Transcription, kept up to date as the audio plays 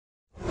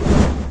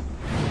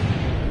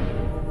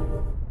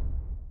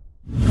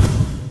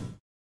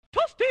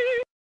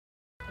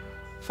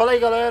Fala aí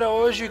galera,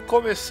 hoje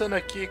começando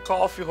aqui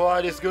Call of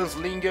Juarez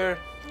Gunslinger,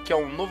 que é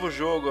um novo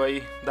jogo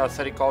aí da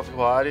série Call of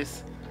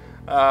Juarez.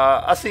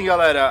 Assim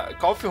galera,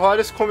 Call of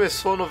Juarez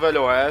começou no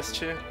Velho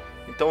Oeste,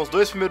 então os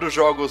dois primeiros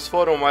jogos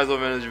foram mais ou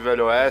menos de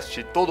Velho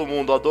Oeste, todo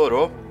mundo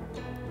adorou.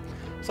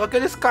 Só que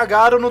eles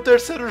cagaram no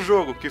terceiro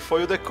jogo, que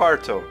foi o The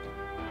Cartel,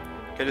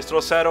 que eles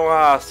trouxeram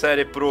a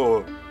série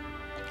pro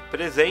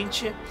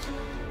presente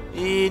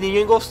e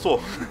ninguém gostou.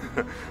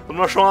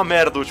 Não achou uma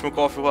merda o último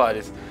Call of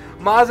Juarez.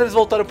 Mas eles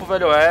voltaram pro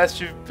Velho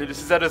Oeste, eles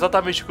fizeram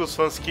exatamente o que os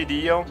fãs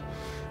queriam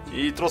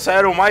e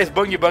trouxeram mais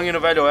bang bang no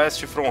Velho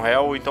Oeste From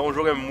Hell. Então o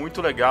jogo é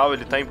muito legal,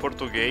 ele tá em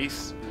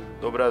português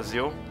do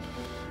Brasil.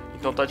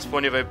 Então tá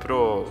disponível aí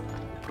pro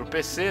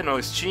PC,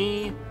 no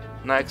Steam,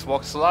 na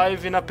Xbox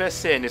Live e na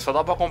PSN. Só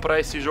dá pra comprar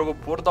esse jogo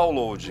por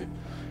download.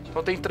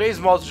 Então tem três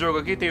modos de jogo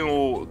aqui, tem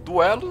o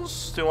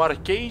Duelos, tem o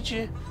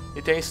Arcade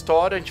e tem a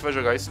História. A gente vai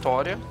jogar a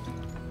História.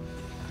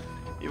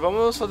 E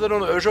vamos fazer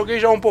eu joguei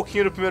já um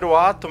pouquinho do primeiro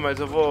ato, mas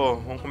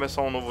vamos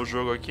começar um novo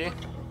jogo aqui.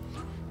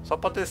 Só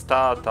pra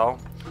testar e tal.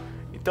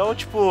 Então,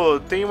 tipo,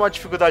 tem uma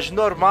dificuldade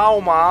normal,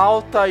 uma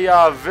alta e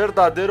a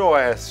verdadeira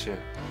oeste.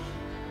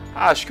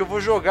 Acho que eu vou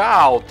jogar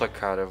alta,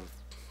 cara.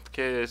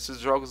 Porque esses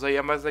jogos aí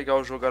é mais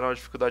legal jogar numa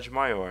dificuldade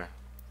maior.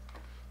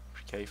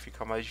 Porque aí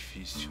fica mais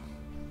difícil.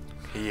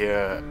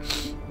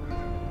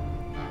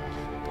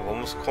 Então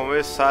vamos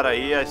começar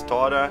aí a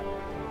história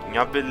em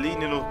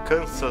Abilene, no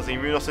Kansas, em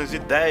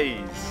 1910.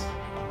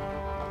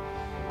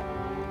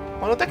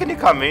 Quando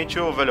tecnicamente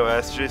o Velho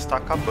Oeste já está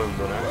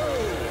acabando, né?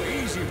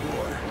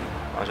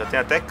 Já tem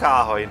até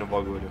carro aí no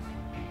bagulho.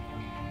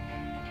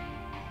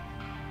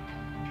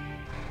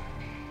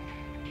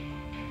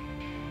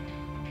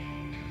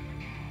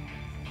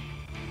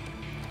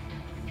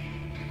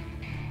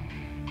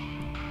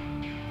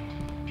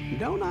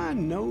 Don't I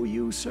know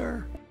you,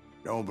 sir?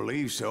 Don't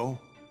believe so.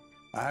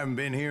 I haven't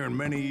been here in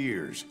many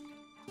years.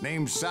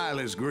 Name's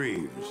Silas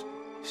Greaves.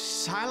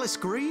 Silas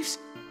Greaves?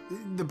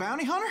 The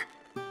bounty hunter?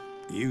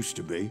 Used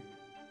to be.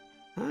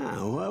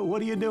 Well,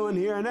 what are you doing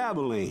here in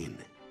Abilene?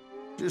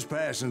 Just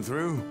passing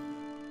through.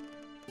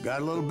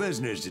 Got a little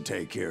business to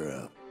take care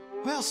of.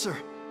 Well, sir,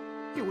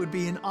 it would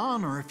be an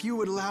honor if you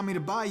would allow me to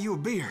buy you a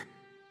beer.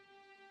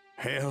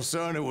 Hell,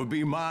 son, it would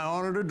be my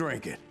honor to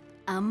drink it.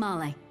 I'm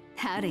Molly.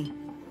 Howdy.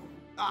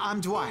 I'm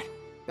Dwight.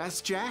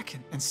 That's Jack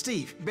and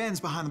Steve.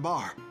 Ben's behind the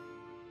bar.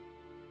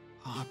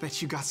 Oh, I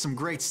bet you got some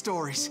great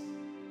stories.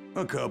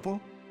 A couple.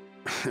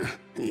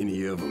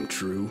 Any of them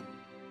true?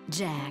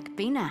 Jack,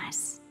 be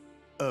nice.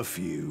 A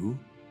few.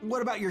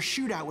 What about your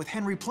shootout with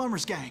Henry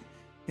Plummer's gang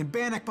in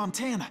Bannock,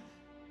 Montana?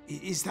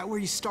 Is that where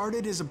you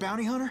started as a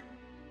bounty hunter?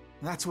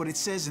 That's what it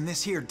says in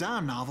this here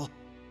dime novel.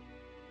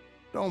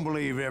 Don't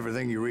believe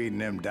everything you read in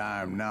them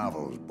dime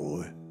novels,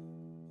 boy.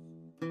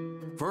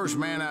 First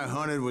man I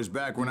hunted was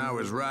back when I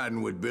was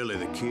riding with Billy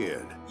the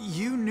Kid.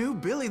 You knew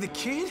Billy the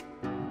Kid?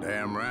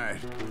 Damn right.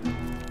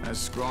 That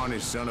scrawny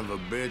son of a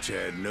bitch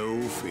had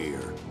no fear.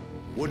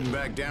 Wouldn't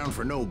back down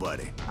for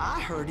nobody.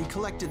 I heard he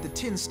collected the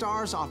 10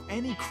 stars off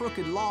any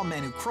crooked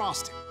lawman who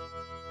crossed him.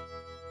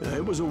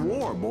 It was a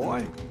war,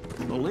 boy.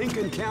 The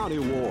Lincoln County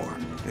War.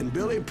 And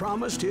Billy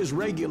promised his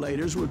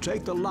regulators would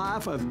take the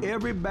life of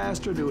every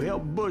bastard who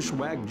helped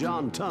bushwhack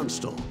John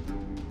Tunstall.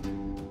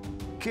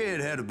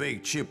 Kid had a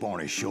big chip on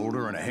his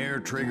shoulder and a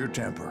hair-trigger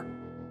temper.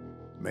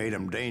 Made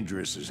him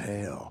dangerous as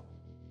hell.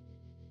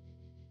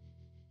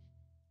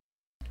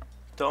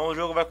 Então o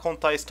jogo vai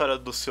contar a história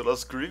do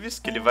Silas Greaves,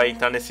 que ele vai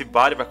entrar nesse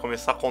bar e vai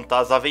começar a contar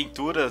as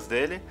aventuras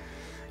dele.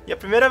 E a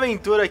primeira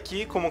aventura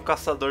aqui, como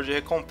caçador de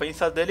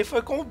recompensa dele,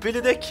 foi com o Billy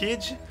the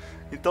Kid.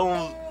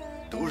 Então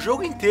o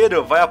jogo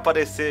inteiro vai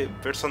aparecer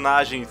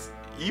personagens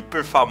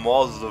hiper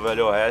famosos do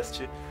Velho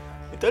Oeste.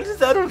 Então eles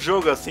fizeram um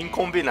jogo assim,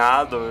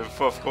 combinado,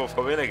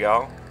 ficou bem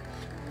legal.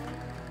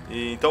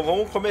 Então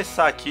vamos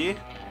começar aqui.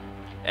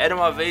 Era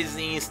uma vez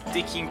em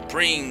Stinking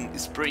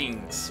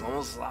Springs.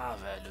 Vamos lá,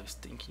 velho.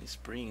 Stinking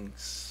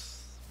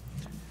Springs.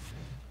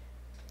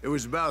 It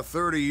was about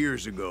 30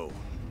 years ago.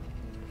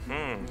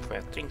 Foi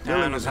há 30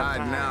 Billy anos was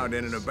hiding atrás. out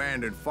in an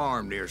abandoned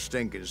farm near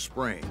Stinking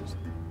Springs.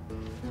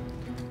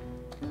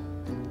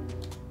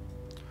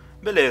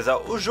 Beleza,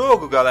 o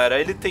jogo, galera,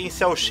 ele tem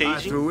cel I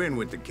shading. threw in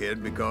with the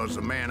kid because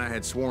the man I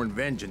had sworn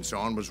vengeance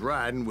on was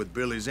riding with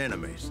Billy's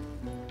enemies.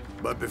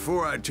 But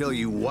before I tell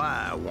you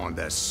why I want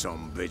that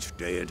sumbitch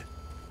dead,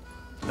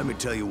 let me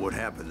tell you what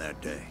happened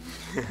that day.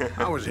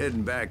 I was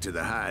heading back to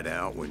the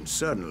hideout when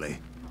suddenly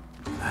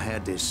I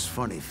had this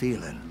funny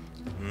feeling.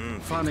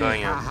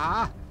 Funny,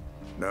 haha.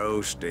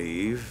 No,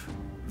 Steve.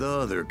 The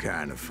other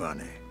kind of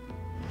funny.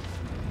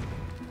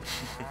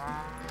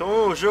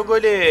 Então o jogo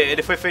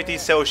ele foi feito em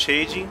cel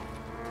shading,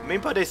 bem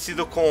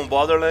parecido com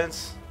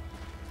Borderlands.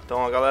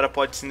 Então a galera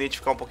pode se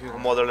identificar um pouquinho com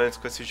Borderlands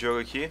com esse jogo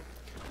aqui.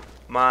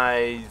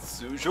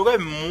 Mas o jogo é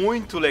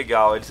muito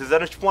legal, eles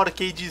fizeram tipo um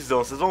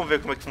arcadezão, vocês vão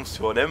ver como é que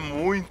funciona, é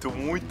muito,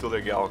 muito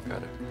legal,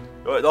 cara.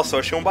 Nossa,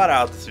 eu achei um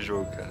barato esse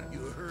jogo, cara.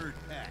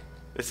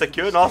 Esse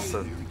aqui,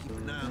 nossa,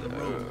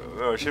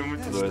 eu achei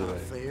muito doido,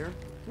 velho.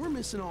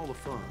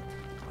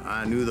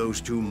 I knew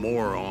those two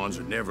morons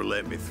would never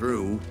let me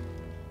through.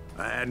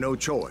 I had no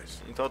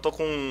choice. Então eu tô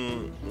com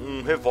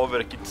um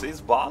revólver aqui de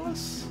 6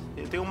 balas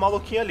e tem um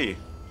maluquinho ali.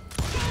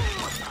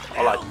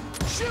 Olha lá.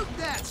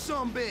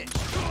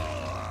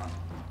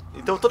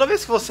 Então toda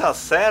vez que você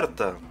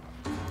acerta,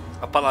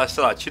 a palavra,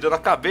 sei lá, tira na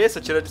cabeça,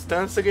 tira a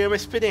distância, você ganha uma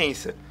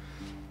experiência.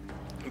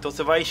 Então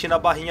você vai enchendo a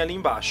barrinha ali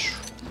embaixo.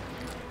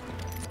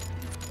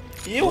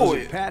 E o... Was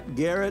it Pat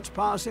Garrett's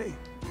posse?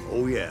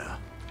 Oh yeah.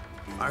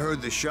 I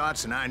heard the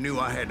shots and I knew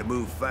I had to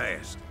move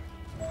fast.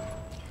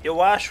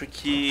 Eu acho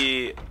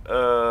que...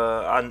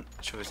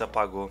 deixa eu ver se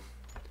apagou.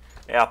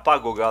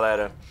 Apagou,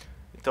 galera.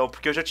 Então,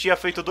 porque eu já tinha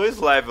feito 2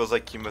 levels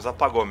aqui, mas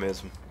apagou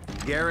mesmo.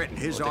 Garrett and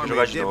his army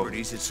of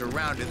deputies had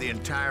surrounded the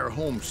entire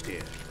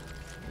homestead.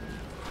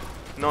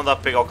 Não dá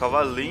pra pegar o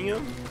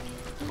cavalinho.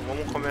 Então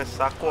vamos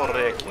começar a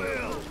correr aqui.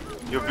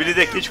 E o Billy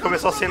the Kid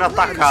começou sendo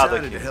atacado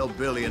aqui.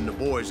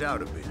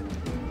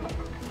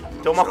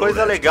 Então uma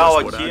coisa legal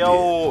aqui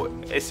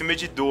é esse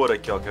medidor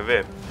aqui, ó, quer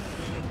ver?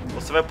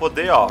 Você vai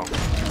poder, ó...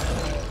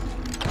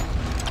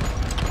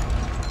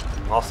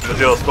 Nossa, meu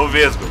Deus, tô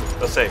vesgo,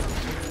 eu sei.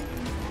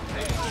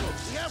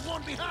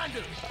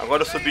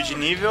 Agora eu subi de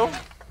nível.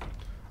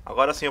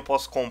 Agora sim eu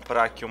posso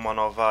comprar aqui uma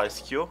nova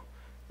skill.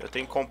 Eu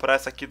tenho que comprar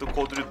essa aqui do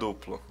coldre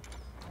duplo.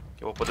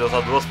 Que eu vou poder usar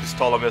 2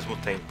 pistolas ao mesmo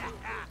tempo.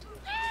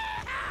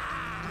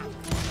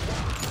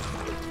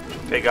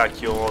 Vou pegar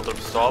aqui uma outra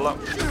pistola.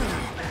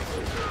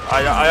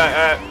 Ai, ai, ai,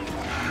 ai.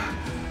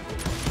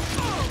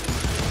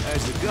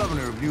 As the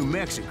governor of New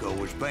Mexico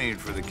was paying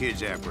for the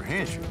kid's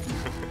apprehension,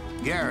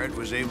 Garrett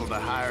was able to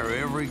hire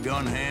every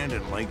gun hand in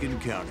Lincoln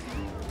County.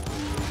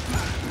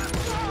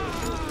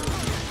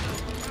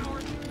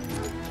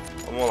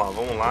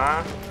 Vamos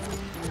lá.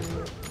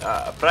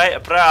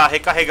 Pra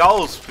recarregar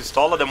os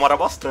pistolas demora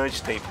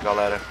bastante tempo,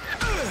 galera.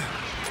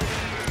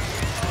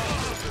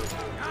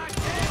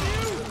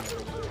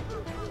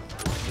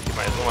 Tem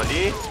mais um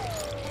ali.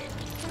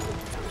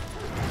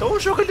 Então o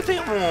jogo ele tem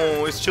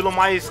um estilo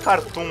mais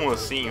cartoon,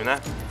 assim,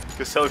 né?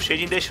 Que o cel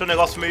shading deixa o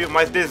negócio meio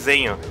mais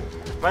desenho.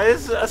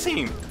 Mas,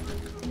 assim,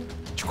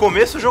 de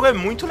começo o jogo é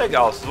muito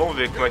legal. Vocês vão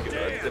ver como é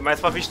que... Mais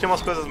pra frente tem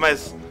umas coisas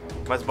mais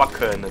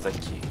bacanas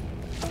aqui.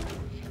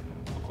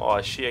 Ó,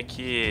 achei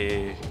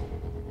aqui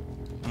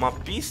uma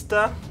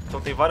pista.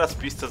 Então tem várias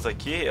pistas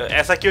aqui.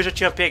 Essa aqui eu já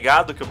tinha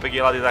pegado, que eu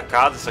peguei lá dentro da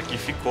casa. Isso aqui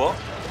ficou.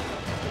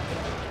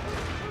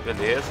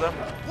 Beleza.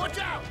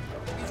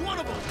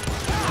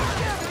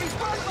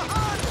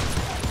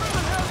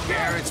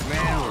 Garrett's men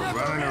were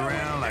running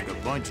around like a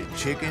bunch of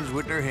chickens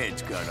with their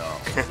heads cut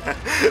off.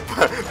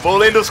 Vou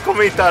lendo os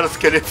comentários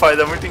que ele faz,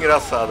 é muito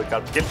engraçado,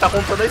 cara. Porque ele tá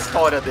contando a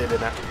história dele,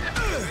 né?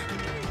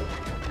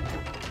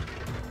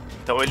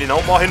 Então ele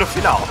não morre no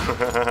final.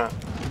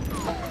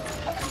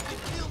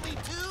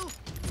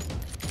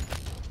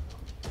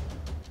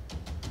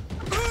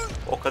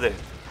 Oh, cadê?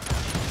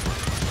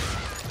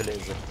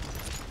 Beleza.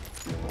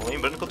 Bom,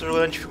 lembrando que eu tô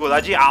jogando em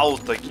dificuldade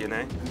alta aqui,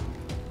 né?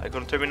 Aí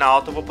quando terminar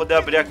alta eu vou poder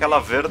abrir aquela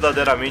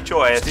verdadeiramente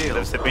oeste, que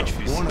deve ser bem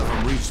difícil.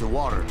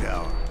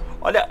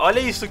 Olha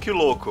isso que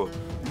louco.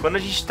 Quando a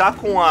gente tá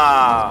com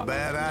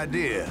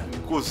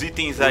os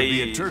itens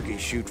aí...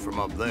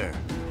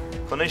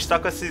 Quando a gente tá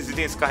com esses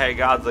itens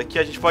carregados aqui,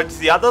 a gente pode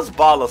desviar das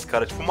balas,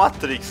 cara. Tipo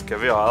Matrix, quer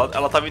ver? Ó,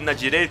 ela tá vindo na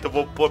direita, eu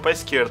vou pôr pra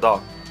esquerda, ó.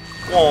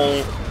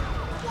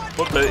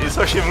 Puta, isso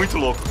eu achei muito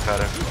louco,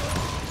 cara.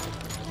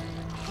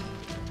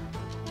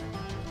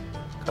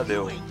 Cadê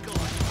o...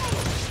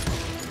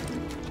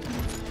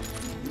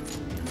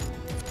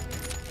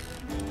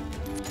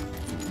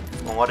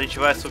 Bom, agora a gente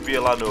vai subir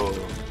lá no...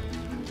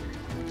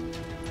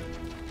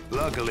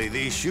 Luckily,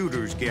 these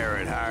shooters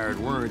Garrett hired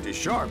weren't the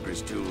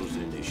sharpest tools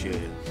in the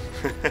shed.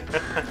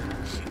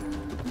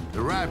 The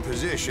right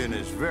position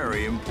is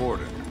very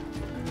important.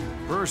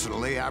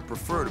 Personally, I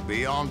prefer to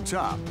be on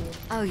top.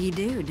 Oh, you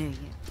do you?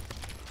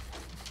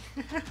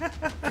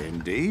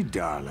 Indeed,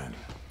 darling.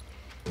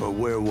 But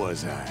where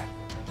was I?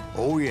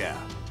 Oh, yeah.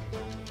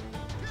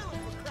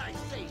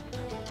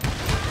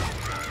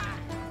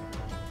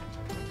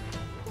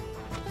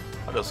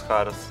 Olha os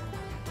caras.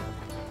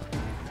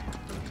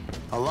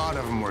 A lot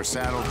of them were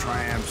saddle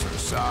tramps or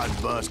sod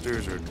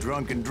busters or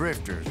drunken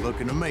drifters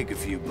looking to make a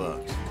few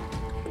bucks.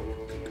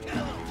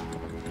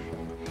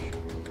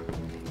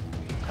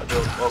 Cadê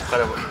o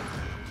cara?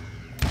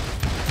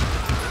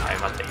 Ai,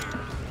 matei.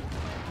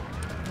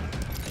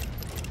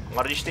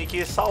 Agora a gente tem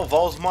que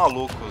salvar os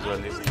malucos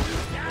ali.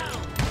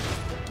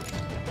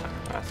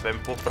 Ah, você vai me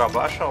pôr pra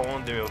baixo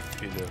aonde, meu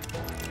filho?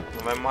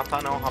 Não vai me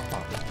matar não,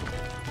 rapaz.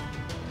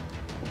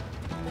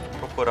 Vou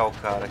procurar o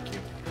cara aqui.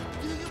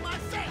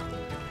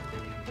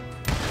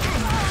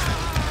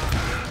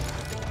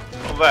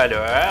 Ô, velho,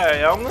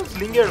 é um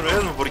Gunslinger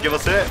mesmo, porque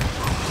você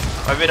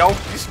vai virar um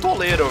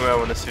pistoleiro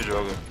mesmo nesse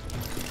jogo.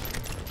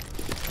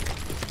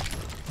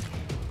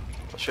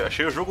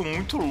 Achei o jogo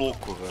muito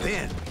louco, velho.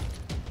 Then,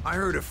 I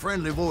heard a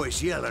friendly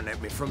voice yelling at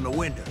me from the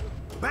window.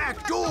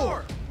 Back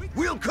door!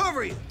 We'll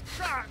cover you!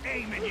 Start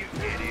aiming, you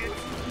idiot!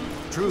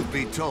 Truth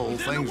be told,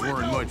 things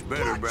weren't much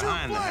better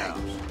behind the house.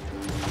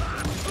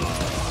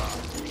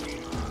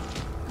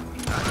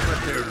 I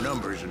cut their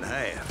numbers in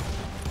half.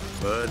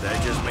 But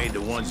that just made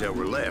the ones that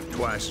were left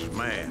twice as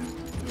mad.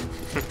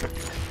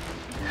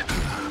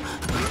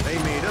 They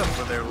made up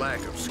for their lack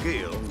of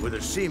skill with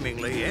a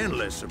seemingly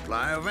endless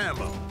supply of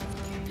ammo.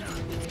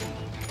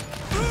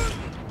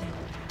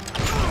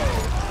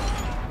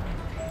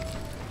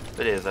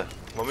 Beleza,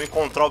 vamos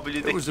encontrar o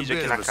Billy the It was a Kid bit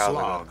aqui of na a casa.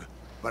 slog,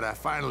 but I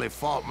finally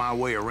fought my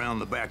way around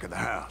the back of the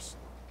house.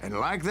 And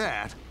like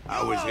that,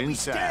 I was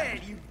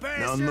inside,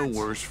 none the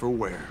worse for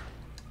wear.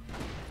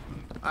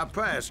 I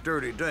passed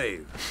Sturdy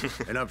Dave,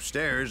 and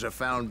upstairs I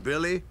found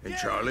Billy and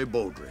Charlie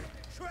Beaudry.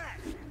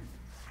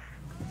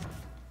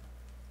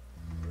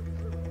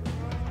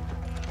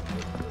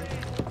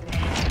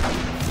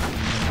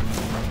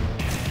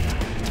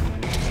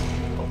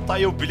 Então tá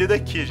aí o Billy the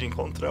Kid,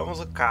 encontramos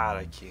o cara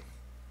aqui.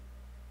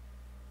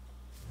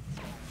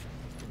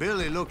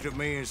 Billy looked at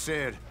me and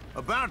said,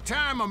 "About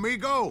time,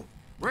 amigo.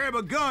 Grab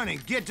a gun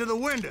and get to the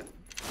window."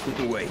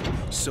 Wait,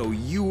 so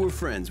you were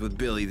friends with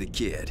Billy the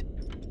Kid?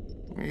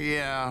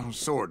 Yeah,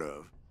 sort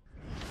of.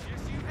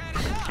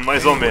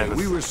 Mais ou menos.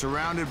 We were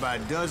surrounded by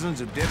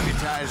dozens of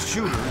deputized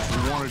shooters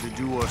who wanted to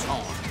do us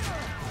harm.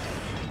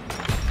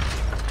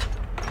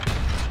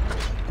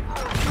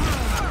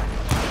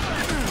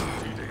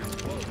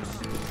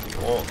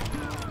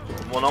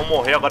 Vou não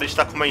morrer, agora a gente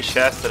tá com uma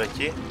Manchester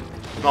aqui.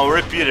 Não,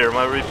 Repeater,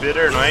 mas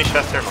Repeater não é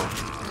Manchester não.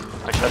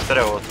 Manchester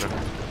é outra.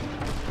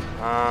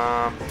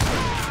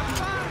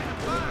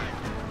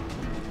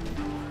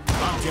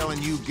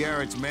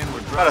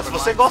 Cara, se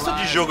você gosta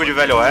de jogo de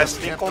Velho Oeste,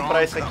 tem que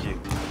comprar esse aqui.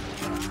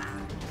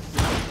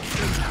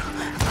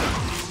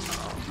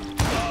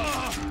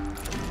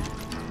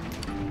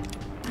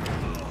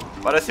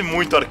 Parece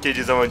muito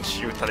arcadezão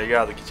antigo, tá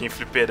ligado? Que tinha em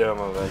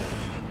fliperama, velho.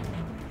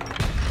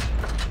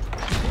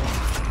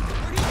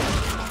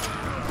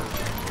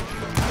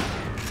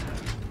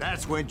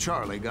 That's when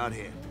Charlie got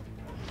hit.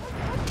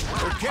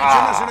 They're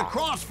catching us in a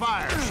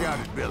crossfire,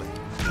 shouted Billy.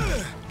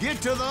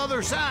 Get to the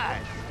other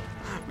side.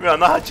 Meu, a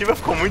narrativa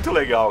ficou muito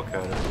legal,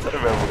 cara.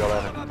 Sério mesmo,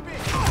 galera.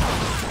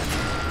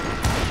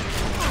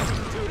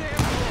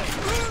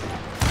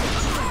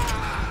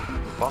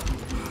 Opa.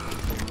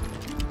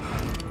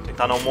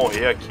 Tentar não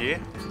morrer aqui.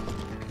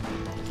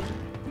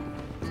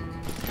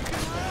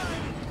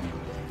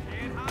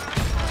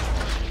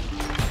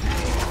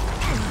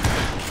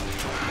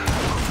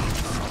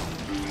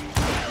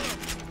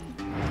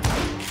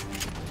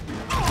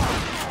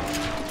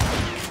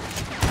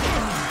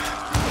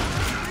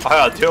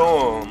 Ah,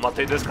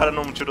 matei dois caras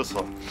num tiro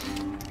só.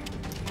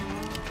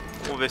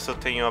 Vamos ver se eu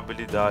tenho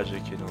habilidade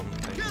aqui. Não, não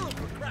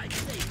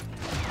tenho.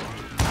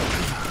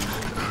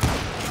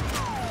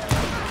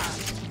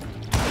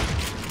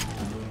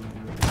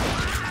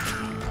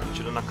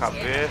 Tiro na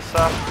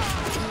cabeça.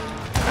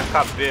 Na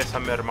cabeça,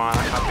 minha irmã,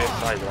 na cabeça.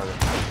 Ai, droga.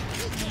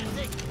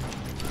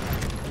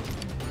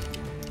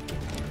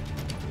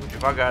 Vou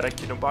devagar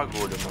aqui no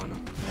bagulho, mano.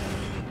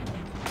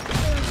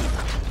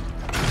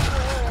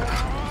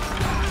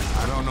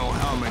 I don't know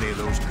how many of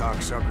those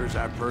cocksuckers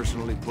I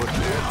personally put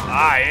down.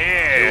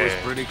 Aê! It was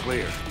pretty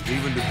clear,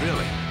 even to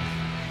Billy,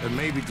 that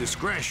maybe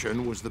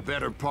discretion was the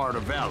better part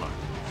of valor.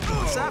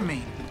 What's that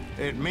mean?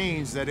 It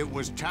means that it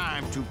was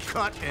time to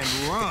cut and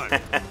run.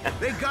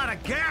 They got a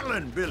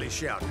Gatling, Billy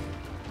shouted.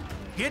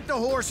 Get the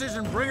horses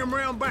and bring them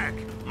round back.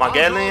 Uma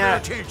Gatling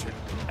é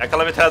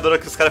aquela metralhadora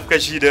que os caras ficam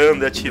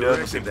girando e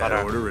atirando sem That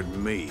parar. order at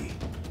me,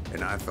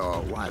 and I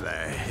thought, why the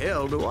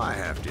hell do I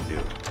have to do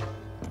it?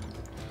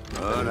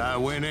 But I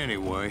went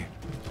anyway.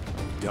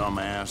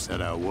 Dumbass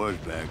that I was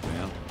back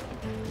then.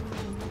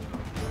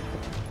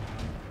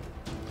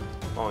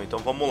 Bom, então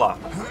vamos lá.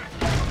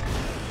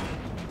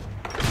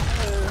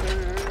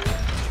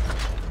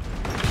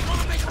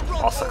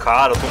 Nossa,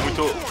 cara, eu tô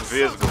muito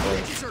vesgo,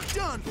 velho.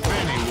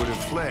 Many would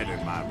have fled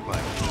in my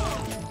place.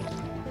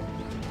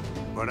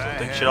 But I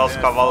Tem que had tirar os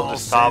that cavalos do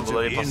false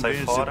estábulo sense aí pra of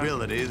sair fora.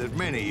 invincibility that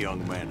many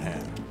young men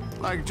have,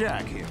 like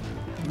Jack here.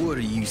 What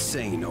are you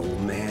saying,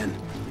 old man?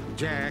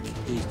 Jack,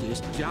 he's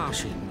just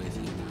joshing with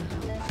you.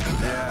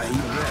 Yeah, he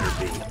better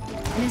be.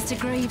 Mr.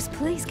 Greaves,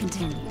 please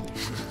continue.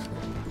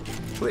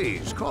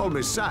 Please, call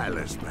me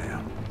Silas,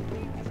 ma'am.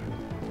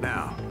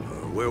 Now,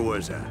 where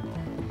was I?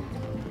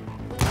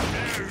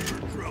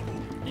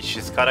 Ixi,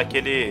 esse cara aqui,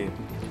 ele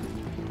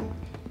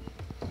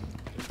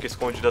fica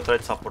escondido atrás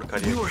dessa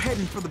porcaria. You were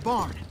heading for the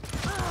barn.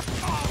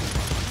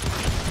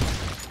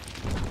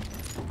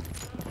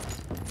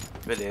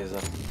 Beleza.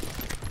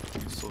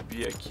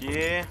 Subir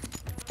aqui.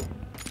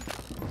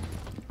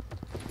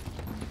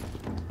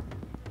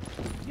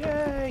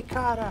 Yay,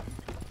 cara.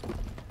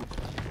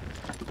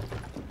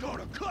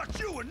 Gonna cut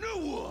you a new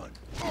one.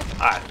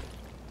 Ah,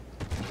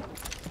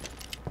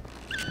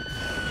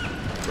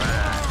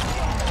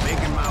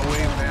 Making my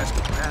way past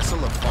the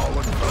passel of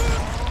fallen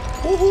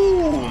foes.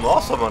 uhul!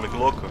 Nossa, mano, que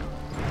louco.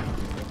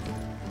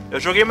 Eu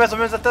joguei mais ou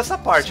menos até essa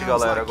parte,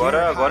 galera.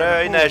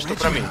 Agora é inédito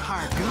pra mim.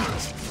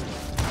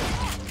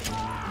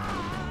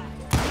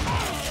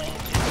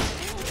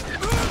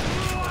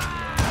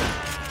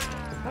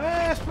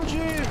 É,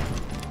 explodiu.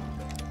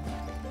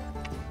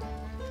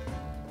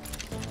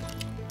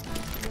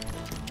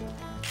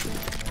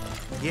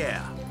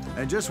 Yeah,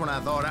 and just when I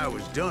thought I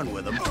was done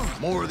with them,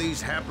 more of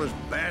these hapless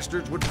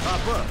bastards would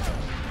pop up.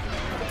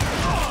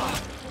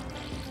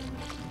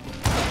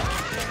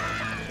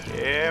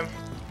 E...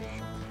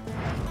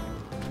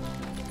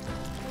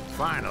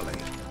 Finally,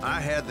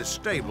 I had the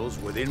stables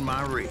within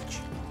my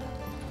reach.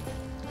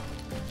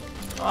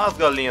 As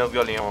galinhas,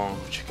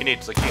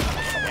 chiquinitos aqui.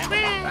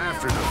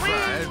 After the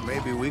fight,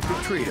 maybe we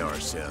could treat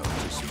ourselves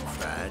to some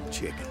fried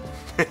chicken.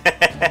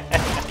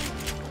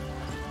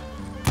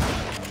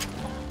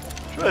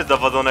 Deixa eu ver se dá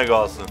pra fazer um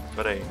negócio.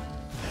 Pera aí.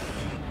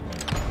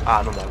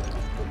 Ah, não dá.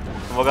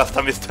 Não vou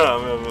gastar meu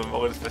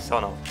bagulho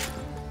especial, não.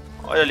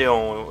 Olha ali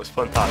um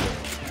espantalho.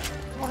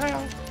 Morreu.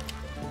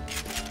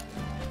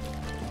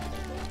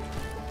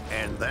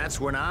 And that's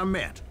when I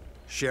met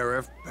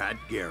Sheriff Pat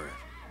Garrett.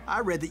 I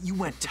read that you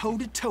went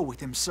toe-to-toe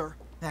with him, sir.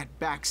 That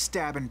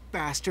backstabbing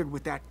bastard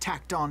with that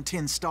tacked-on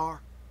tin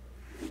star.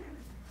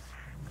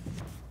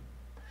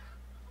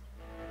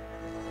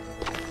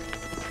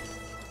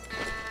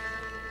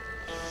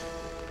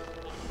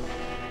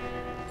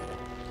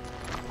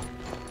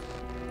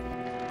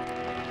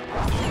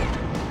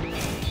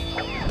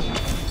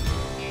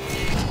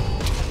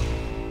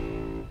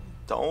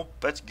 Então, o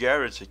Pat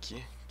Garrett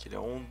aqui, que ele é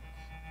um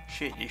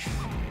xerife.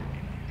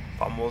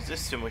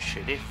 Famosíssimo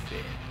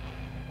xerife.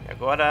 E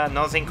agora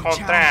nos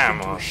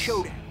encontramos.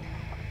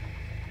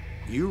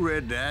 You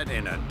read that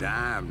in a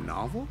dime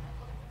novel?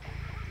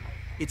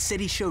 It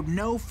said he showed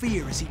no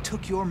fear as he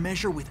took your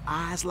measure with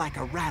eyes like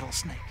a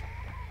rattlesnake.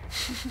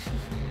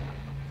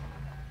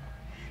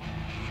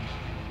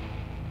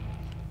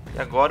 E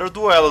agora o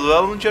duelo. O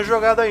duelo não tinha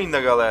jogado ainda,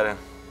 galera.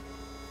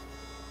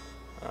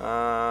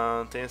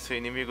 Tem esse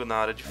inimigo na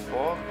área de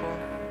foco.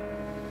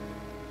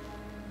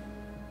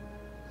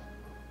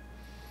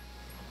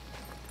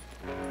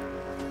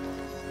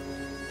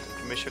 Tem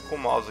que mexer com o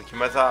mouse aqui,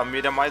 mas a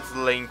mira é mais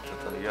lenta,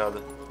 tá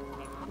ligado?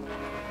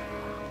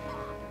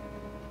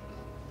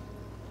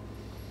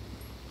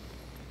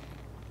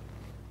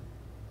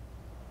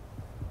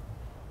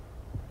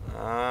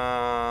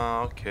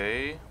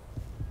 Ok.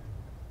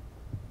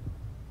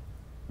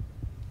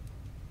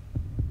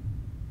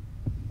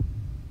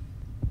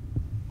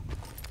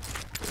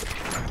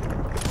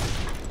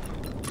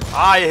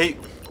 Ai, errei.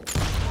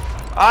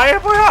 Ai,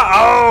 foi...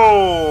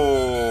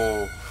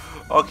 Oh!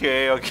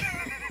 Ok.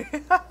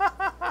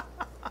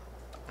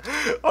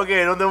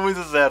 Ok, não deu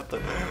muito certo.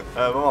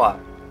 Vamos lá.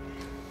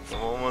 Então,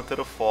 vamos manter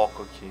o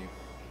foco aqui.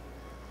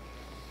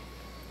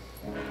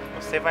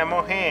 Você vai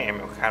morrer,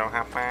 meu caro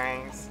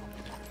rapaz.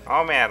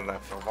 Oh, merda.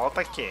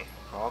 Volta aqui.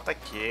 Volta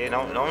aqui.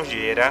 Não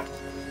gira.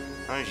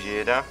 Não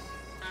gira.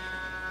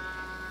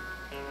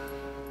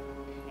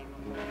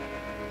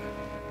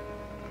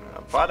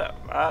 Para.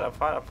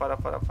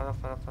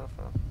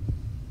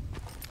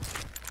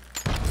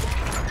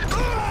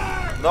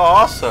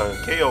 Nossa,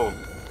 KO.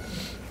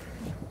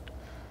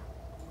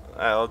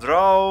 O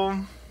draw.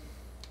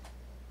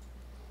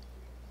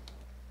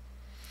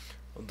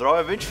 O draw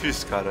é bem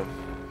difícil, cara.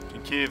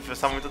 Tem que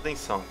prestar muita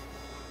atenção.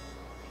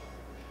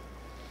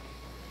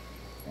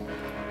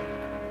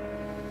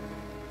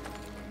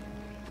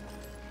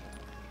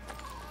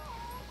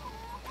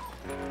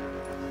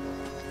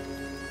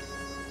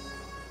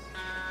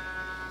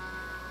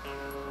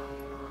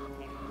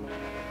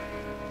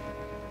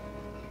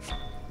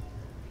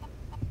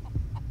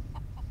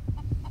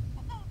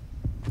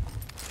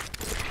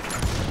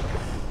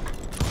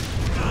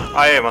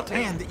 Aê,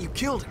 matei. And that you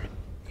killed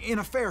him in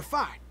a fair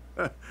fight.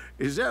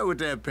 Is that what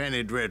that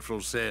Penny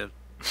Dreadful said?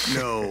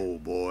 No,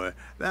 boy.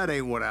 That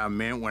ain't what I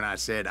meant when I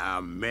said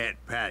I met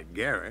Pat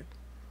Garrett.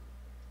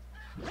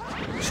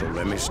 So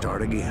let me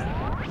start again.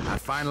 I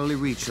finally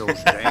reached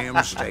those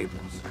damn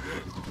stables.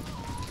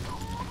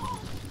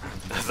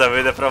 Dessa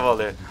vez é pra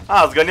valer.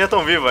 Ah, as galinhas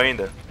estão vivas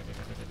ainda.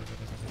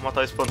 Vou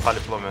matar o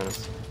espantalho pelo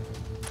menos.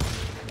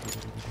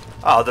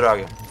 Ah,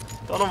 droga.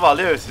 Então não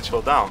valeu esse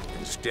showdown?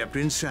 Stepped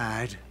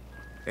inside.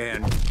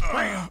 And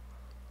bam!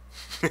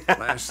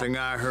 Last thing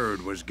I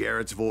heard was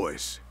Garrett's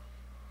voice.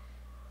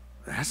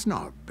 That's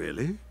not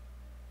Billy.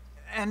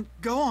 And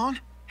go on.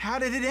 How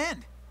did it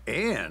end?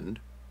 And,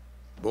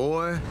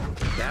 boy,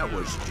 that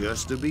was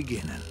just the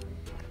beginning.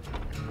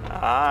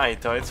 Ah,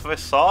 então esse foi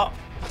só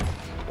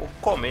o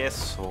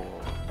começo.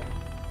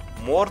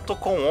 Morto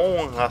com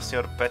honra,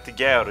 Sr. Pat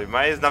Garrett.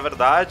 Mas, na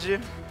verdade,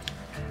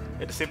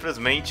 ele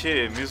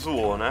simplesmente me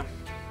zoou, né?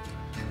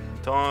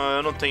 Então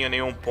eu não tenho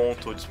nenhum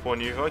ponto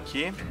disponível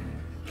aqui.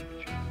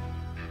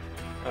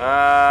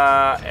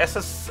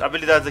 Essas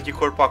habilidades aqui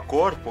corpo a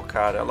corpo,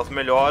 cara, elas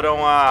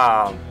melhoram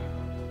a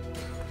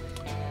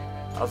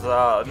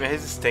minha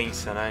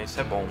resistência, né? Isso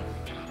é bom.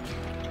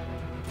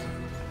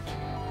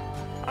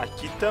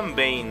 Aqui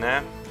também,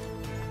 né?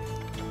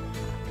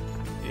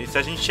 E se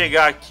a gente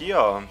chegar aqui,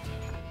 ó,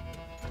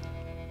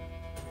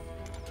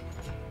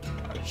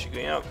 a gente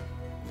ganha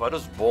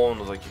vários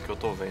bônus aqui que eu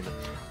tô vendo.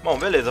 Bom,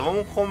 beleza,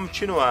 vamos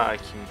continuar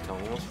aqui então.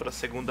 Vamos para a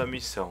segunda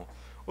missão.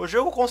 O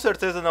jogo com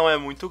certeza não é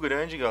muito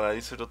grande, galera,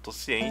 isso eu já tô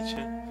ciente.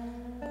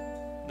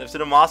 Deve ser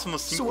no máximo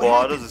 5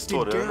 horas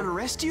estourando.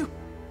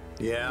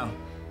 Yeah,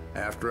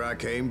 After I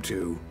came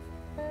to,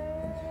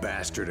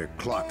 bastard had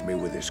clocked me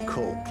with his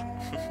Colt.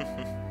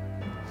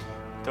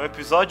 Então,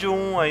 episódio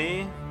 1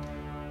 aí,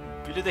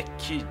 Billy the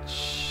Kid.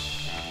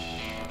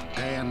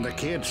 And the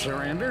kid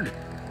surrendered?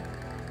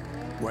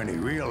 When he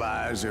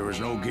realized there was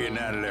no getting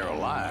out of there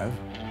alive.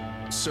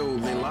 So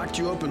they locked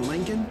you up in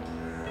Lincoln?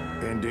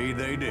 Indeed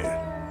they did.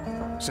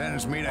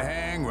 Sentenced me to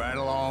hang right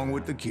along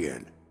with the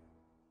kid.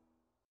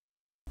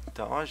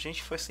 Então a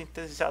gente foi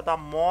sentenciado à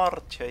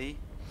morte aí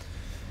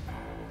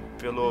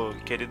pelo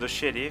querido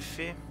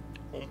xerife.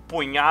 Um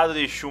punhado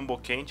de chumbo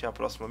quente é a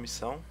próxima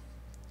missão.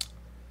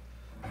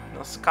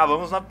 Nós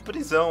acabamos na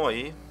prisão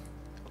aí.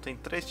 Tem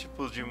 3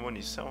 tipos de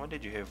munição ali,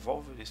 de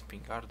revólver,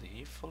 espingarda e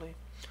rifle.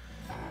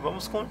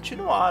 Vamos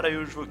continuar aí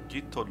o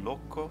joguito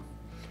louco.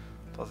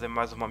 Fazer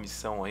mais uma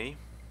missão aí.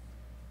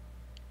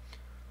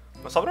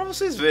 Mas só pra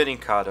vocês verem,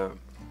 cara.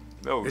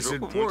 Meu, o It's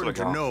jogo muito important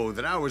to legal. know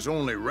that I was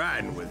only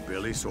riding with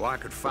Billy so I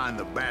could find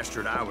the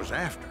bastard I was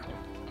after.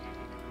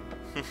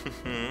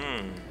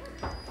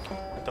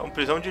 Então,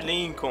 prisão de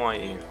Lincoln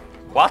aí.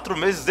 4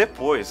 meses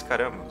depois,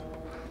 caramba.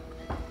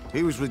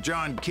 He was with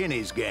John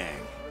Kinney's gang,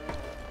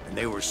 and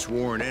they were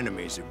sworn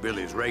enemies of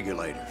Billy's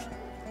regulators.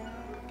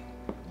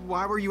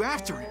 Why were you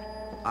after him?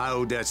 I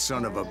owed that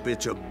son of a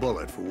bitch a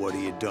bullet for what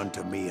he had done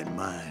to me and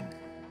mine.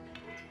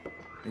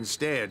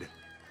 Instead,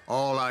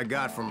 all I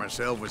got for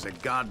myself was a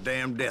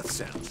goddamn death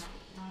sentence.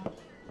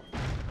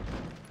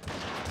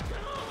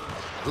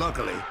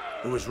 Luckily,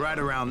 it was right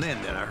around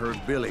then that I heard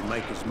Billy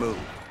make his move.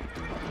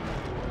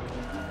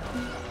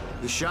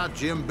 He shot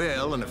Jim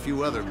Bell and a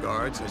few other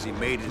guards as he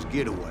made his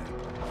getaway.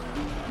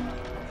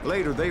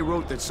 Later, they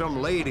wrote that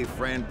some lady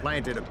friend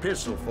planted a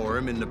pistol for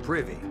him in the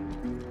privy.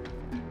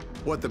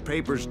 What the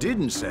papers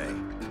didn't say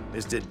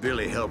is that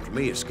Billy helped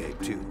me escape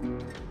too.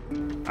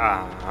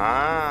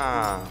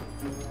 Ah.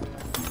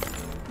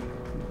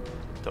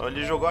 Então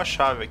ele jogou a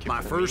chave aqui.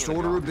 My first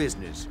order of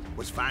business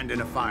was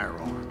finding a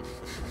firearm.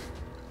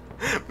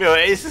 Meu,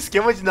 esse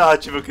esquema de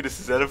narrativa que eles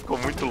fizeram ficou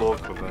muito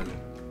louco, velho.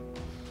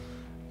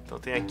 Então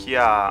tem aqui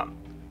a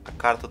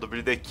carta do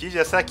Billy the Kid.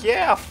 Essa aqui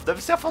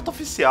deve ser a foto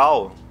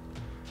oficial.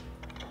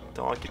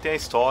 Então aqui tem a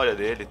história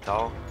dele e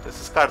tal. Então,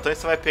 esses cartões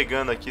você vai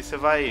pegando aqui, você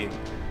vai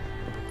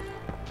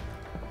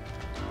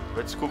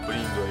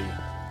descobrindo aí.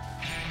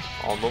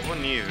 Ó, um novo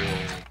nível.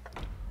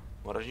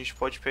 Agora a gente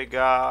pode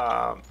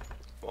pegar...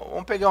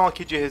 Vamos pegar um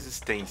aqui de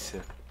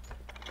resistência.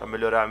 Pra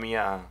melhorar a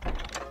minha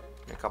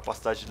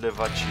capacidade de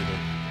levar tiro.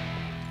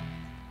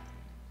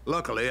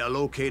 Luckily, I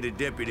located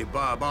Deputy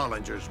Bob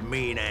Ollinger's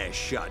mean-ass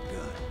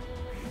shotgun.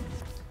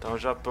 Então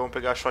já vamos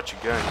pegar a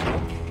shotgun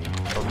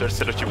aqui. É o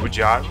terceiro tipo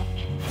de arma.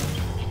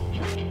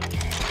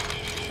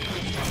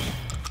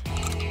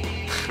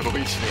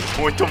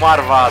 Muito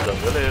marvada,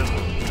 beleza.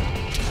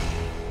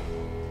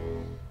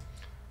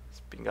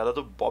 Espingarda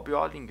do Bob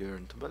Ollinger,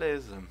 então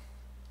beleza.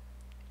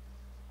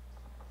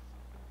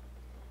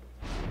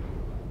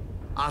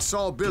 I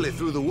saw Billy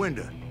through the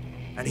window,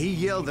 and he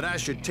yelled that I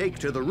should take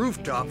to the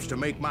rooftops to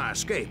make my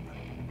escape.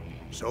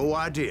 So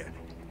I did.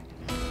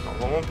 Então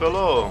vamos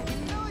pelo...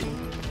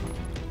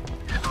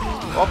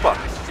 Opa!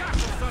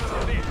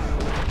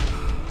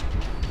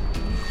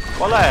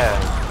 Qual é?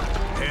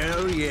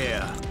 Hell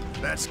yeah.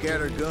 That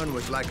scatter gun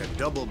was like a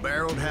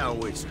double-barreled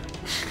howitzer.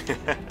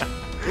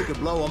 It could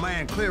blow a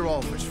man clear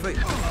off his feet.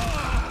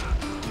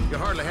 You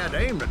hardly had to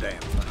aim the damn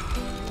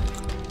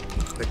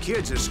thing. The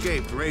kids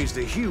escaped raised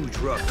a huge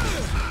ruckus.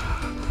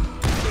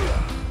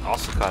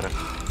 Nossa, cara.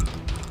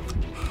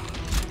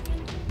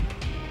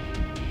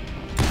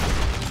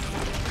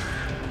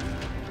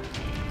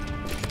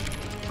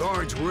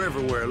 Guards were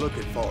everywhere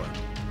looking for him.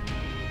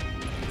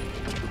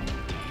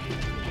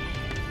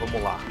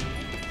 Vamos lá.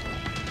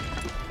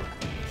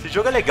 Esse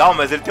jogo é legal,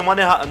 mas ele tem uma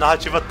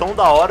narrativa tão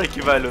da hora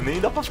que, velho,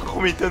 nem dá pra ficar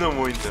comentando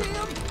muito.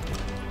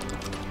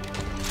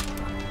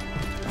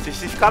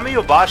 Se ficar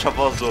meio baixa a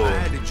voz do... I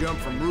had to jump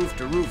from roof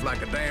to roof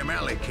like a damn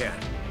alley cat.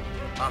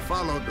 I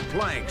followed the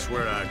planks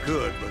where I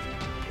could, but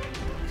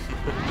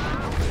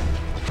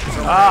some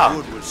of that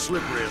wood was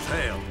slippery as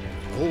hell.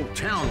 The whole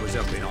town was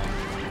up in arms.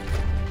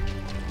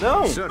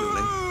 Não!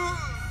 Suddenly,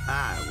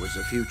 I was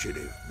a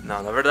fugitive.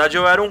 Não, na verdade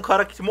eu era um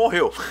cara que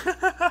morreu.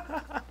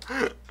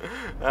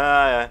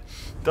 Ah, é.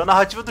 Então a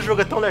narrativa do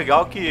jogo é tão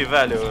legal que,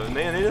 velho,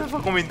 nem tô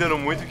comentando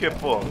muito porque,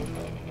 pô,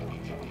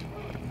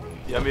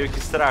 ia meio que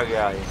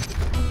estragar aí.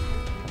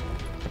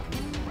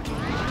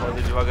 Vou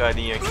fazer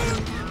devagarinho aqui.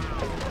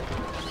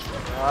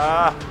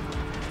 Ah!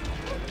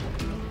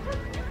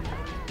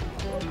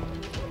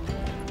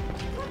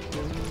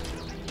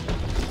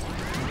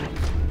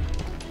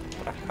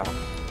 Pra cá.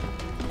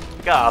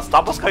 Cara, as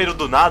tábuas caíram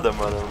do nada,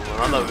 mano.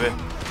 Nada a ver.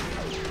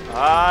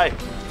 Ai!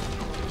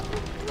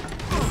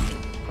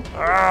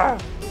 Ah!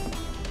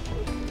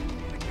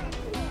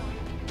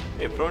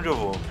 E pra onde eu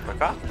vou? Pra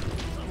cá?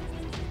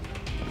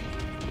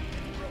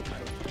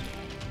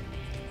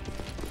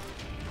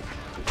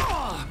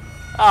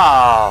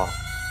 Ah!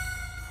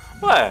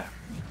 Ué!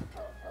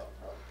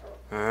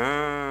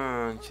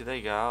 Que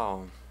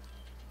legal.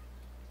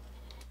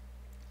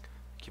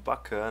 Que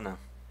bacana.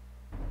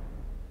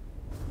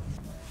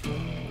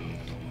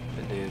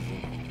 Beleza.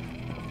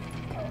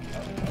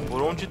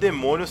 Por onde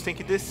demônios tem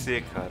que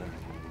descer, cara?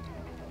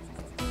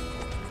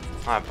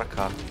 Ah, é pra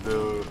cá.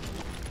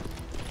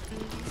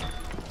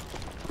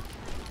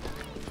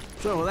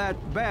 So that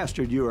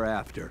bastard you were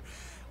after,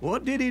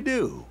 what did he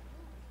do?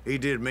 He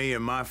did me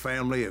and my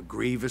family a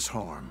grievous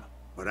harm.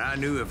 But I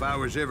knew if I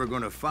was ever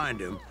gonna find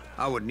him,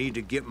 I would need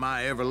to get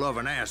my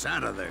ever-loving ass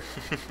out of there.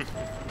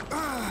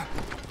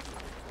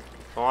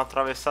 Vamos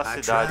atravessar a I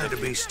cidade tried to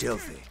aqui. be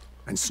stealthy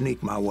and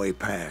sneak my way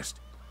past.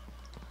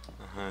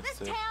 This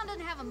town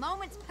doesn't have a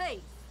moment's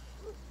peace.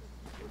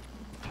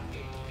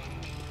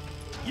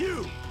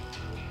 You!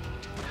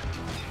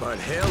 But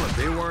hell, if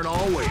they weren't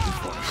all waiting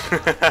for me.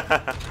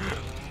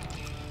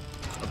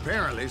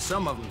 Apparently,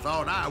 some of them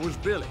thought I was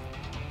Billy.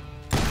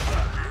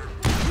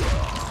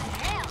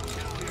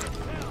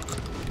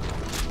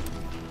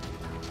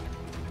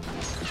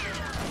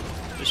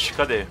 Ixi,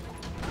 cadê?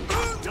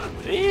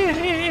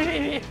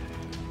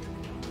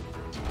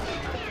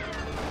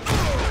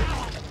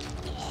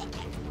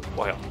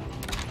 Morreu.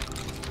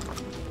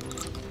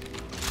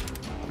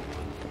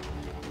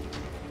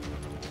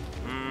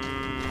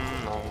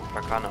 Não,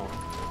 pra cá não.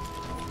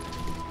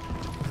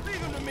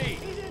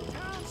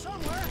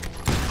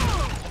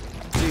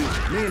 See,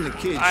 me and the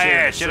kid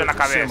Aê, share tira na a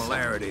certain cabeça.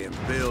 similarity in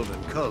build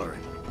and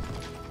coloring.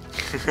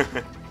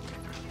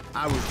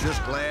 I was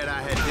just glad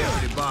I had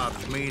Deputy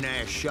Bob's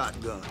mean-ass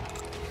shotgun.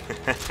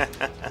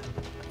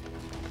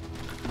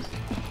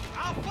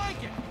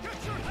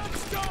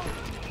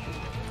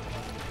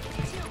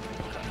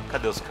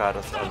 Cadê os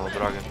caras? Ah, não,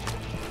 droga.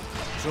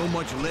 So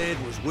much lead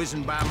was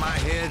whizzing by my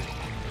head,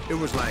 it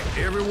was like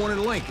everyone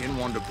in Lincoln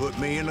wanted to put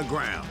me in the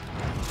ground.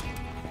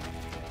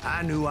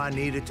 I knew I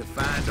needed to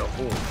find a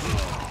horse.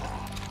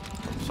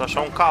 Só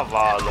achar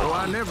cavalo. Though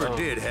I never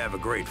did have a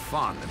great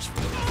fondness for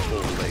those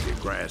four-legged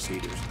grass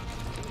eaters.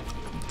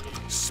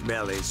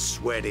 Smelly,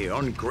 sweaty,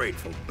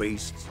 ungrateful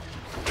beasts.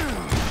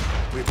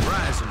 We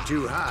price them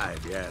too high,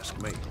 if you ask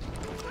me.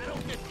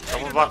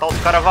 Vamos matar os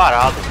caras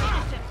varados.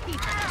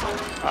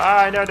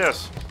 Ai, meu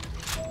Deus.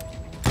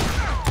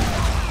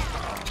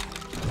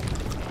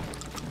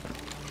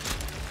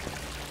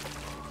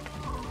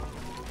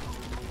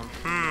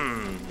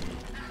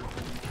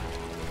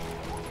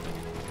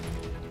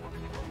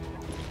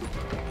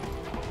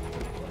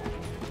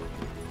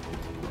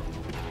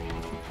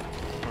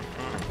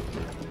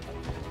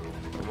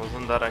 Vamos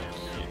andar aqui.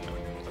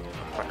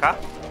 Pra cá?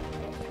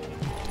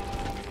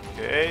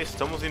 Ok,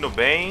 estamos indo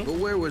bem. But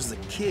where was the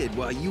kid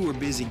while you were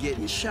busy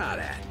getting shot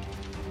at?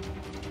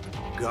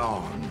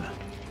 Gone.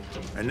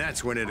 And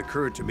that's when it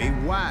occurred to me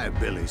why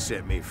Billy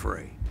set me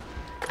free.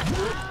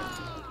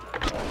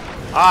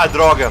 Ah,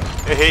 droga.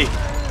 Errei.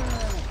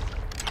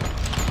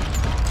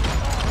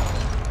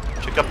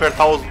 Tinha que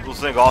apertar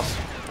os negócios.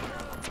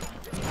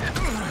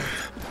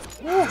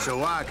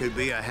 So I could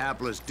be a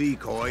hapless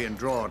decoy and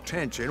draw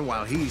attention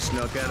while he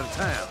snuck out of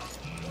town.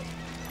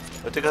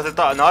 Eu tenho que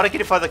acertar. Na hora que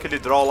ele faz aquele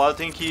draw lá, eu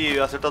tenho que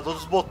acertar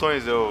todos os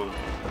botões. Eu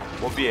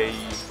bobiei.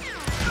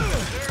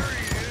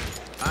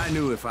 I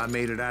knew if I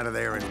made it out of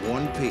there in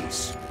one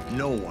piece,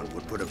 no one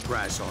would put a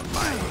price on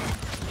my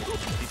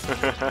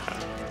head.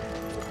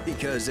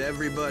 Because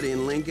everybody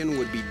in Lincoln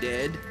would be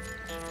dead?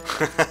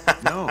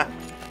 No,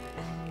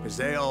 because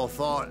they all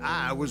thought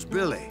I was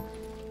Billy,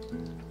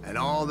 and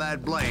all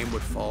that blame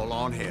would fall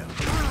on him.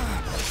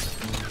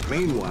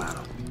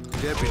 Meanwhile,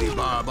 Deputy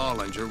Bob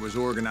Ollinger was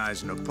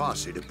organizing a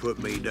posse to put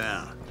me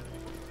down.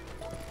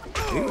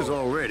 He was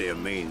already a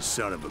mean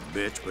son of a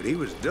bitch, but he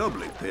was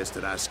doubly pissed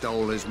that I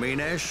stole his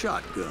mean-ass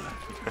shotgun.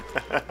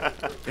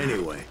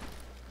 Anyway,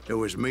 it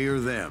was me or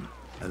them,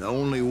 and the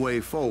only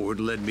way forward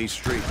led me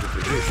straight to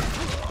perdition.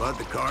 But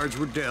the cards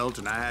were dealt,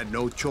 and I had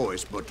no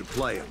choice but to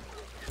play them.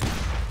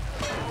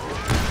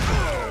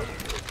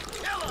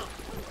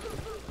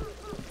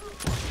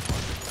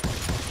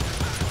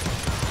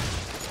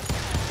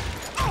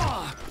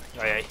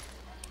 Ai, ai.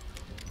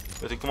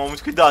 Eu tenho que tomar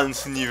muito cuidado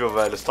nesse nível,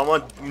 velho. Se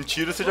toma um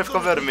tiro, você já fica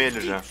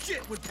vermelho já.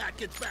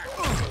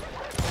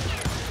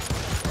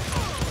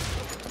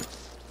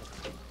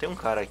 Tem um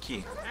cara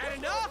aqui.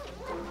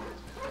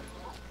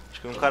 Acho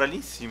que tem um cara ali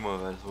em cima,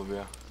 velho. Vou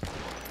ver.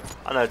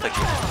 Ah, não, ele tá aqui.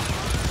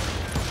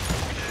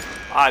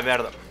 Ai,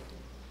 merda.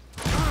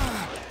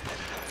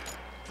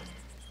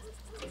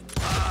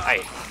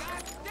 Ai.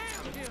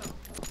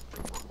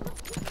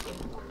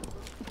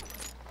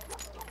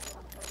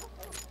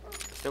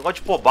 Esse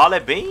negócio de pôr bala é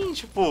bem,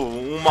 tipo,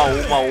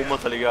 uma,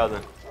 tá ligado?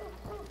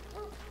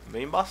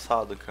 Bem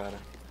embaçado, cara.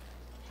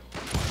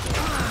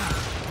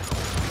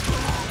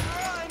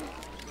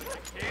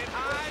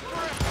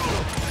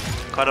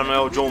 O cara não é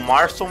o John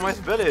Marston, mas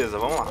beleza,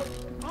 vamos lá.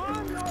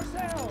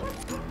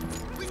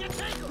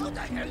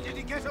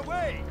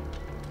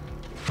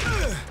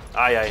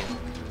 Ai, ai.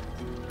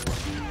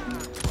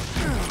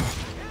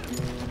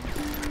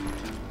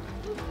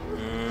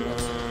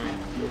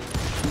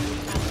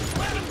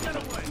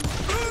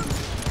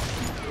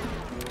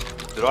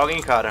 Droga,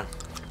 hein, cara.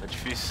 Tá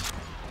difícil.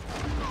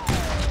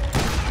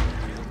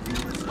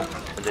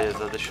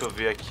 Beleza, deixa eu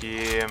ver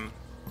aqui.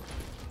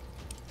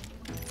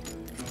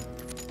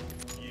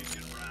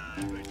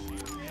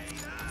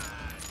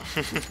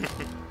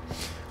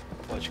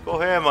 Pode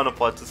correr, mano,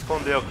 pode se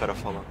esconder, o cara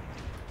falou.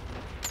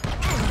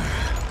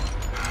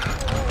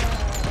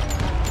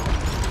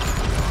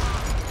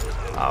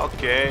 Ah,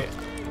 ok.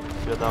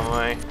 Filho da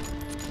mãe.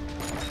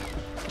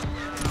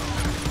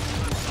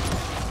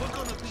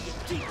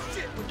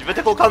 Devia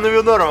ter colocado no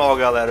nível normal,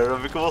 galera. Eu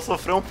vi que eu vou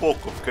sofrer um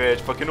pouco, porque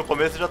tipo, aqui no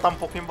começo já tá um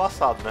pouco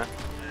embaçado, né?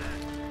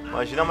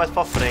 Imagina mais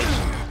pra frente.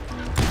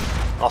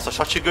 Nossa,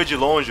 shotgun de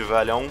longe,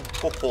 velho, é um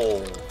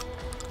cocô.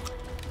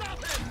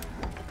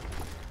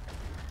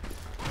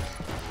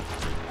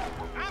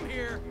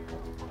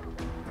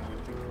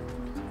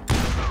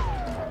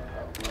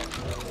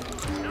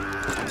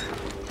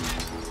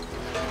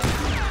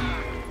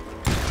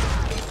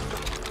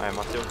 Aí,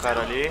 matei um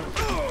cara ali.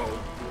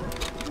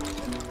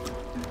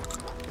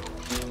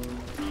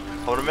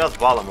 Foram minhas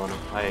balas, mano.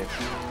 Aí.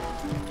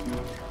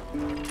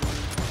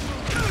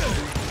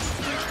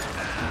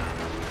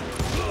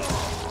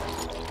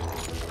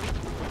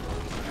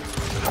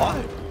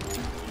 Morre.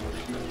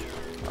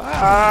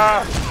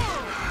 Ah!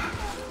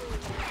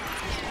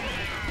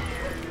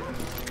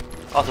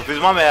 Nossa, eu fiz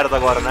uma merda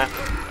agora, né?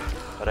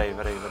 Peraí.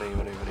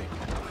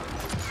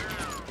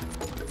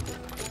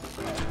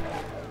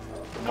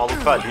 O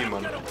maluco ali,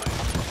 mano.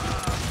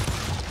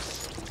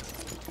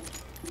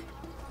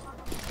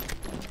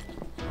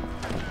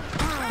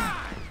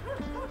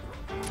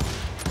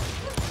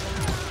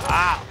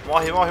 Ah,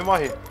 morre.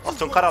 Nossa,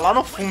 tem um cara lá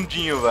no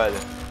fundinho, velho.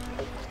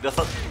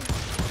 Dessa...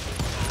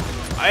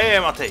 Aê,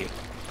 matei.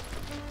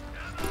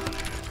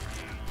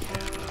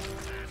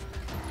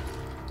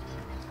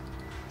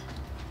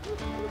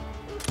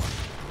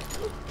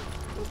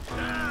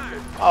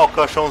 Ah, o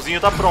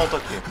caixãozinho tá pronto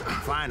aqui.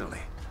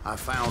 Finally, I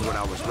found what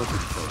I was looking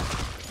for.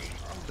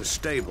 The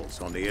stables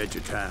on the edge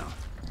of town.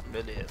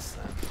 Beleza.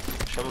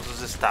 Achamos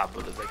os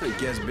estábulos aqui. I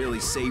guess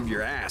Billy saved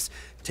your ass,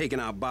 taking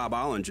out Bob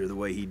Ollinger the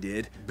way he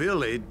did.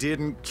 Billy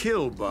didn't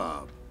kill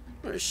Bob.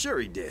 Well, sure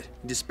he did.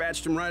 He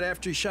dispatched him right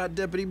after he shot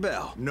Deputy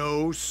Bell.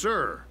 No,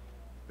 sir.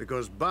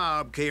 Because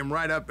Bob came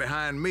right up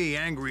behind me,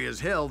 angry as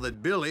hell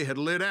that Billy had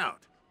lit out.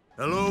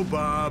 Hello,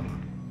 Bob,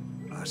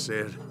 I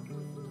said.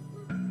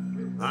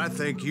 I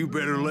think you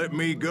better let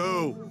me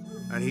go.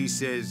 And he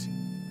says,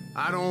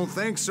 I don't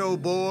think so,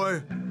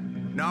 boy.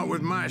 Not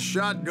with my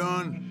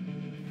shotgun.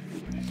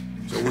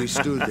 So we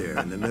stood there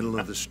in the middle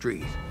of the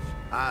street,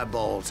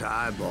 eyeball to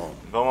eyeball.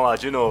 Vamos lá,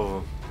 de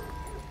novo.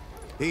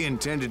 He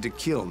intended to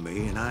kill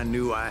me, and I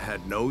knew I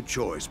had no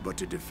choice but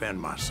to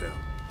defend myself.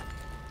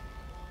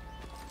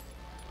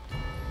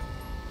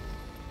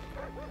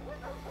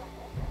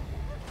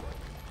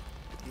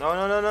 Não.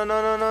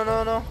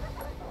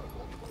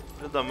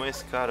 Filho da mãe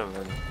esse cara,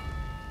 velho.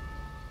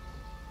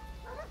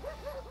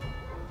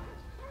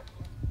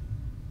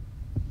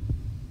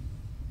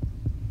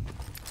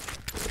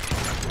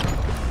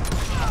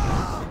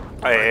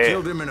 I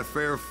killed him in a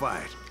fair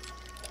fight.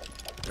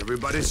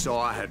 Everybody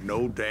saw I had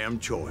no damn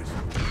choice.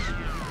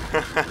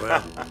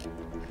 Well,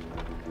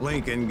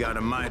 Lincoln got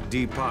a mite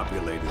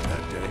depopulated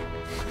that day.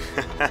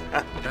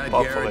 Had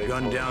Garrett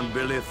gunned down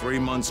Billy 3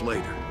 months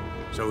later,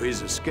 so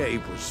his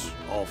escape was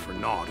all for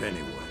naught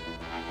anyway.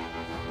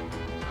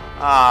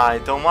 Ah,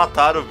 então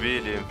mataram o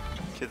Billy.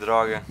 Que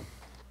droga.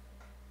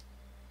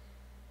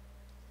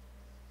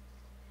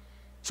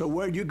 So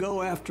where'd you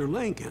go after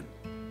Lincoln?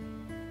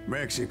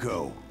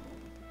 Mexico.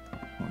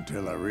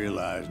 Until I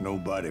realized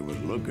nobody was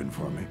looking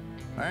for me.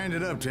 I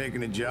ended up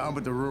taking a job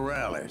at the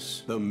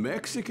Rurales. The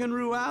Mexican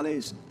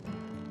Rurales?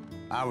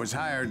 I was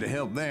hired to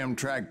help them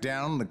track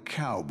down the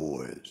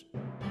cowboys.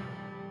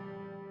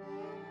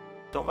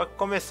 Então vai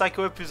começar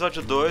aqui o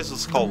episódio 2,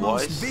 os The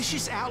cowboys. most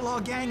vicious outlaw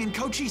gang in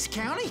Cochise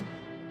County?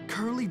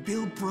 Curly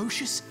Bill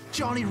Brocious?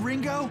 Johnny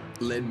Ringo?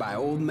 Led by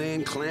old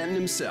man Clanton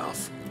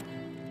himself.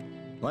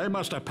 They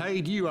must have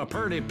paid you a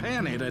pretty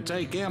penny to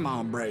take them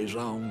hombres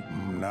on.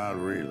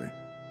 Not really.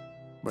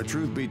 But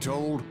truth be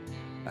told,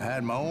 I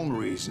had my own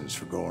reasons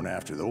for going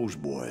after those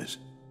boys.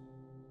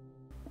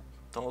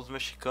 Então os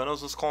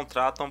mexicanos os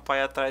contratam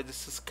para ir atrás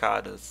desses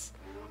caras.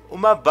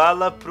 Uma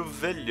bala pro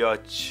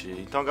velhote.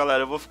 Então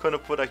galera, eu vou ficando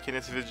por aqui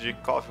nesse vídeo de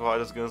Call of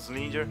Juarez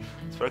Gunslinger.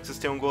 Espero que vocês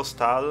tenham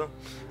gostado.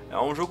 É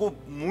um jogo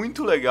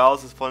muito legal,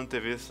 vocês podem ter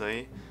visto isso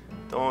aí.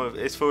 Então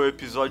esse foi o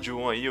episódio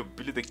 1 aí, o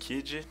Billy the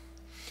Kid.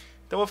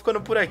 Então eu vou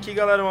ficando por aqui,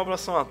 galera. Um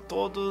abração a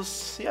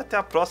todos e até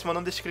a próxima.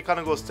 Não deixe de clicar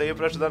no gostei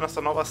para ajudar nessa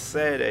nova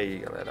série aí,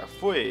 galera.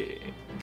 Fui!